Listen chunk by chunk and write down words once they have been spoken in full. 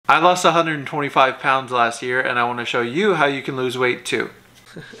I lost 125 pounds last year, and I want to show you how you can lose weight too.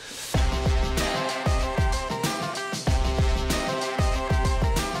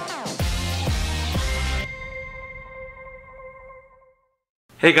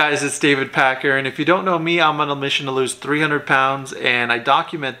 Hey guys, it's David Packer, and if you don't know me, I'm on a mission to lose 300 pounds, and I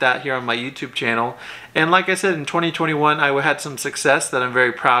document that here on my YouTube channel. And like I said, in 2021, I had some success that I'm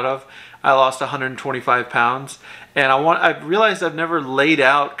very proud of. I lost 125 pounds, and I realized I've never laid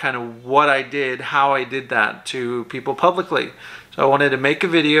out kind of what I did, how I did that to people publicly. So I wanted to make a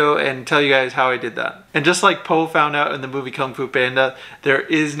video and tell you guys how I did that. And just like Po found out in the movie Kung Fu Panda, there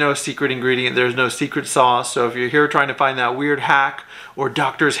is no secret ingredient, there's no secret sauce. So if you're here trying to find that weird hack, or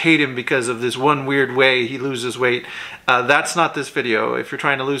doctors hate him because of this one weird way he loses weight, that's not this video. If you're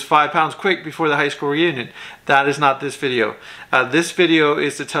trying to lose 5 pounds quick before the high school reunion, that is not this video. This video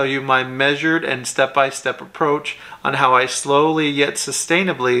is to tell you my measured and step-by-step approach on how I slowly yet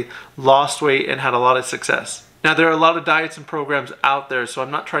sustainably lost weight and had a lot of success. Now, there are a lot of diets and programs out there, so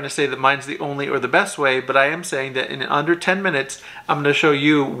I'm not trying to say that mine's the only or the best way, but I am saying that in under 10 minutes, I'm going to show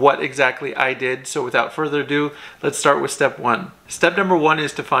you what exactly I did. So without further ado, let's start with step one. Step number one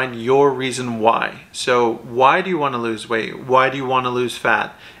is to find your reason why. So why do you want to lose weight? Why do you want to lose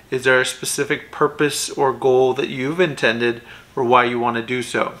fat? Is there a specific purpose or goal that you've intended for why you want to do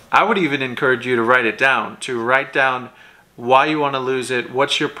so? I would even encourage you to write it down, why you want to lose it,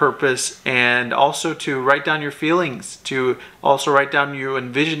 what's your purpose, and also to write down your feelings, to also write down your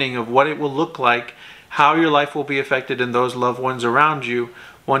envisioning of what it will look like, how your life will be affected and those loved ones around you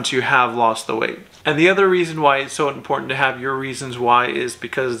once you have lost the weight. And the other reason why it's so important to have your reasons why is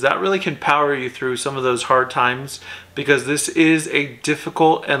because that really can power you through some of those hard times, because this is a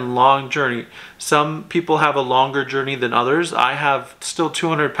difficult and long journey. Some people have a longer journey than others. I have still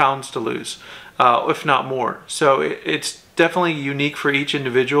 200 pounds to lose, if not more. So it's definitely unique for each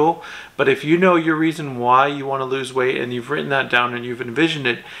individual, but if you know your reason why you want to lose weight and you've written that down and you've envisioned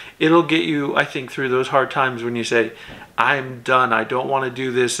it, it'll get you, I think, through those hard times when you say, I'm done, I don't want to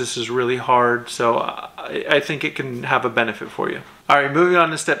do this, this is really hard. So I think it can have a benefit for you. All right, moving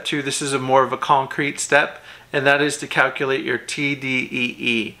on to step two. This is more of a concrete step, and that is to calculate your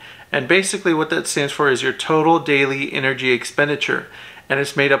TDEE. And basically what that stands for is your total daily energy expenditure, and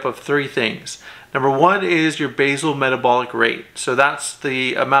it's made up of three things. Number one is your basal metabolic rate. So that's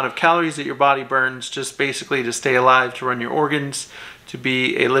the amount of calories that your body burns just basically to stay alive, to run your organs, to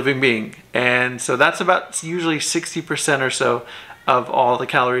be a living being. And so that's about usually 60% or so of all the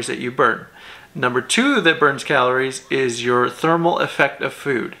calories that you burn. Number two that burns calories is your thermal effect of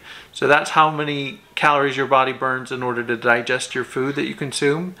food. So that's how many calories your body burns in order to digest your food that you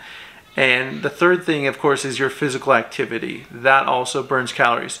consume. And the third thing, of course, is your physical activity. That also burns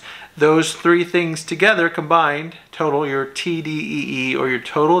calories. Those three things together combined total your TDEE, or your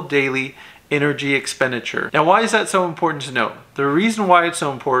total daily energy expenditure. Now, why is that so important to know? The reason why it's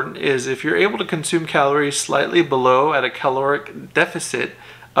so important is if you're able to consume calories slightly below at a caloric deficit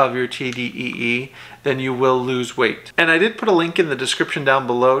of your TDEE, then you will lose weight. And I did put a link in the description down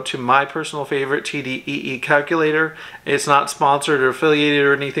below to my personal favorite TDEE calculator. It's not sponsored or affiliated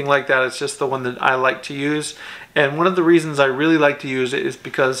or anything like that. It's just the one that I like to use. And one of the reasons I really like to use it is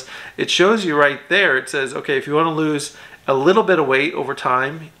because it shows you right there. It says, okay, if you want to lose a little bit of weight over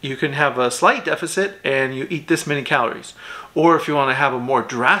time, you can have a slight deficit and you eat this many calories. Or if you want to have a more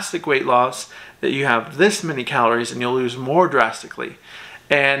drastic weight loss, that you have this many calories and you'll lose more drastically.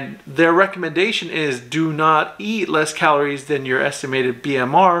 And their recommendation is do not eat less calories than your estimated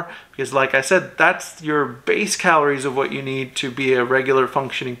BMR, because like I said, that's your base calories of what you need to be a regular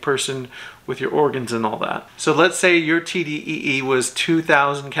functioning person with your organs and all that. So let's say your TDEE was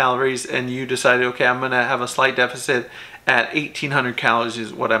 2,000 calories and you decided, okay, I'm gonna have a slight deficit at 1,800 calories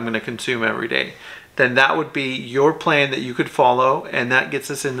is what I'm gonna consume every day. Then that would be your plan that you could follow, and that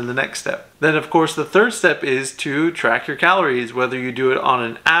gets us into the next step. Then of course the third step is to track your calories, whether you do it on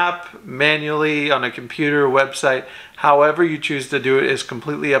an app, manually, on a computer, website, however you choose to do it is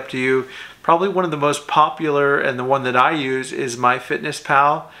completely up to you. Probably one of the most popular and the one that I use is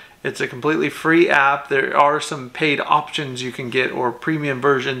MyFitnessPal. It's a completely free app. There are some paid options you can get or premium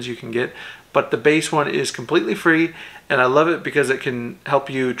versions you can get, but the base one is completely free, and I love it because it can help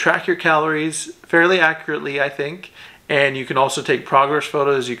you track your calories fairly accurately, I think, and you can also take progress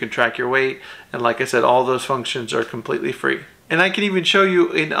photos, you can track your weight, and like I said, all those functions are completely free. And I can even show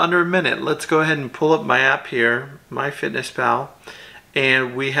you in under a minute. Let's go ahead and pull up my app here, MyFitnessPal,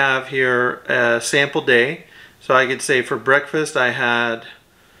 and we have here a sample day. So I could say for breakfast I had,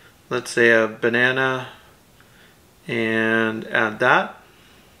 let's say, a banana, and add that.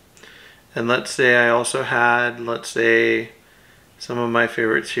 And let's say I also had, let's say, Some of my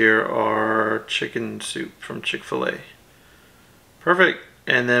favorites here are chicken soup from Chick-fil-A. Perfect.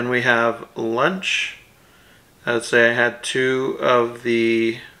 And then we have lunch. I'd say I had 2 of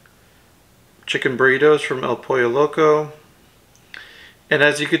the chicken burritos from El Pollo Loco. And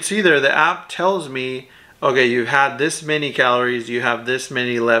as you can see there, the app tells me, okay, you've had this many calories, you have this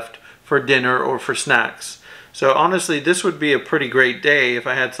many left for dinner or for snacks. So honestly, this would be a pretty great day if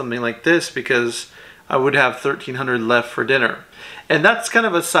I had something like this, because I would have 1,300 left for dinner. And that's kind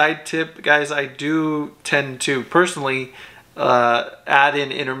of a side tip, guys. I do tend to personally add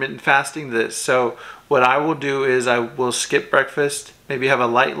in intermittent fasting to this. So what I will do is I will skip breakfast, maybe have a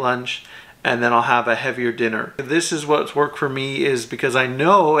light lunch, and then I'll have a heavier dinner. This is what's worked for me, is because I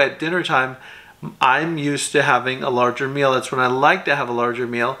know at dinner time I'm used to having a larger meal. That's when I like to have a larger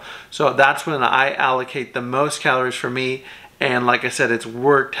meal. So that's when I allocate the most calories for me. And like I said, it's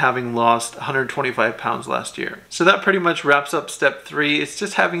worked, having lost 125 pounds last year. So that pretty much wraps up step 3. It's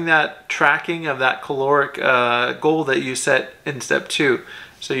just having that tracking of that caloric goal that you set in step 2.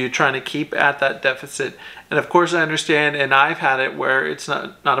 So you're trying to keep at that deficit. And of course I understand, and I've had it where it's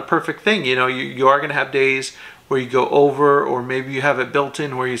not a perfect thing. You know, you are gonna have days where you go over, or maybe you have it built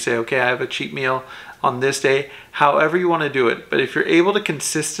in where you say, okay, I have a cheat meal on this day. However you wanna do it. But if you're able to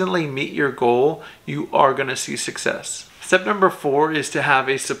consistently meet your goal, you are gonna see success. Step number 4 is to have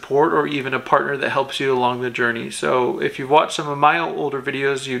a support or even a partner that helps you along the journey. So if you've watched some of my older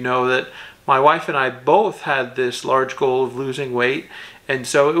videos, you know that my wife and I both had this large goal of losing weight. And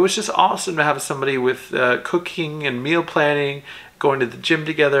so it was just awesome to have somebody with cooking and meal planning, going to the gym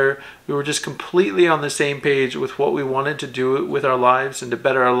together. We were just completely on the same page with what we wanted to do with our lives and to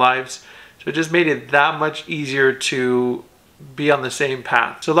better our lives. So it just made it that much easier to be on the same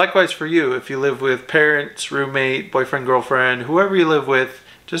path. So likewise for you, if you live with parents, roommate, boyfriend, girlfriend, whoever you live with,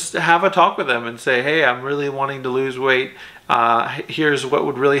 just have a talk with them and say, hey, I'm really wanting to lose weight. Here's what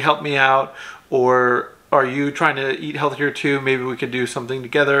would really help me out. Or are you trying to eat healthier too? Maybe we could do something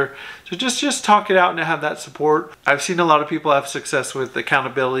together. So just talk it out and have that support. I've seen a lot of people have success with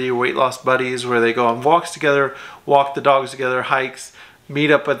accountability or weight loss buddies, where they go on walks together, walk the dogs together, hikes, meet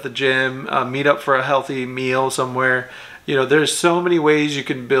up at the gym, meet up for a healthy meal somewhere. You know, there's so many ways you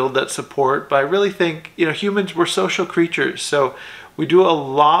can build that support, but I really think, you know, humans, we're social creatures. So we do a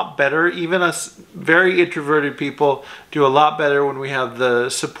lot better, even us very introverted people do a lot better when we have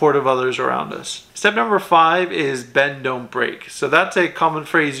the support of others around us. Step number 5 is bend, don't break. So that's a common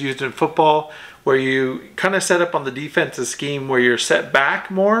phrase used in football, where you kind of set up on the defensive scheme where you're set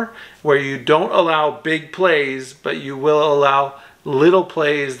back more, where you don't allow big plays, but you will allow little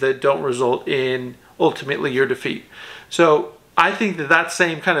plays that don't result in ultimately your defeat. So I think that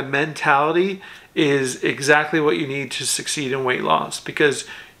same kind of mentality is exactly what you need to succeed in weight loss, because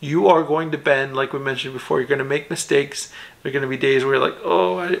you are going to bend, like we mentioned before. You're going to make mistakes. There are going to be days where you're like,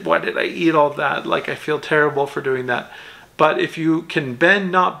 oh, why did I eat all that? Like, I feel terrible for doing that. But if you can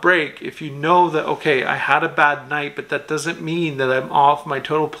bend, not break, if you know that, okay, I had a bad night, but that doesn't mean that I'm off my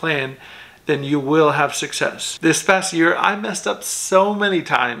total plan, then you will have success. This past year, I messed up so many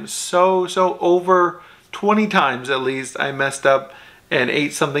times, so over 20 times at least I messed up and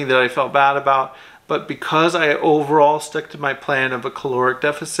ate something that I felt bad about. But because I overall stuck to my plan of a caloric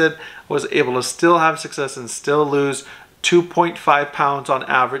deficit, I was able to still have success and still lose 2.5 pounds on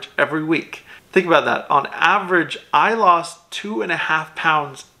average every week. Think about that. On average, I lost 2.5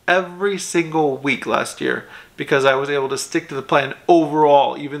 pounds every single week last year, because I was able to stick to the plan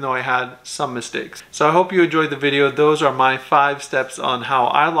overall, even though I had some mistakes. So I hope you enjoyed the video. Those are my 5 steps on how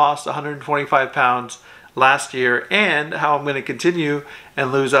I lost 125 pounds last year, and how I'm going to continue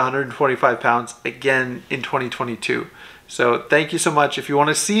and lose 125 pounds again in 2022. So thank you so much. If you want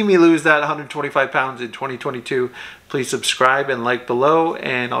to see me lose that 125 pounds in 2022, please subscribe and like below,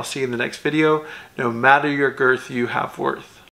 and I'll see you in the next video. No matter your girth, you have worth.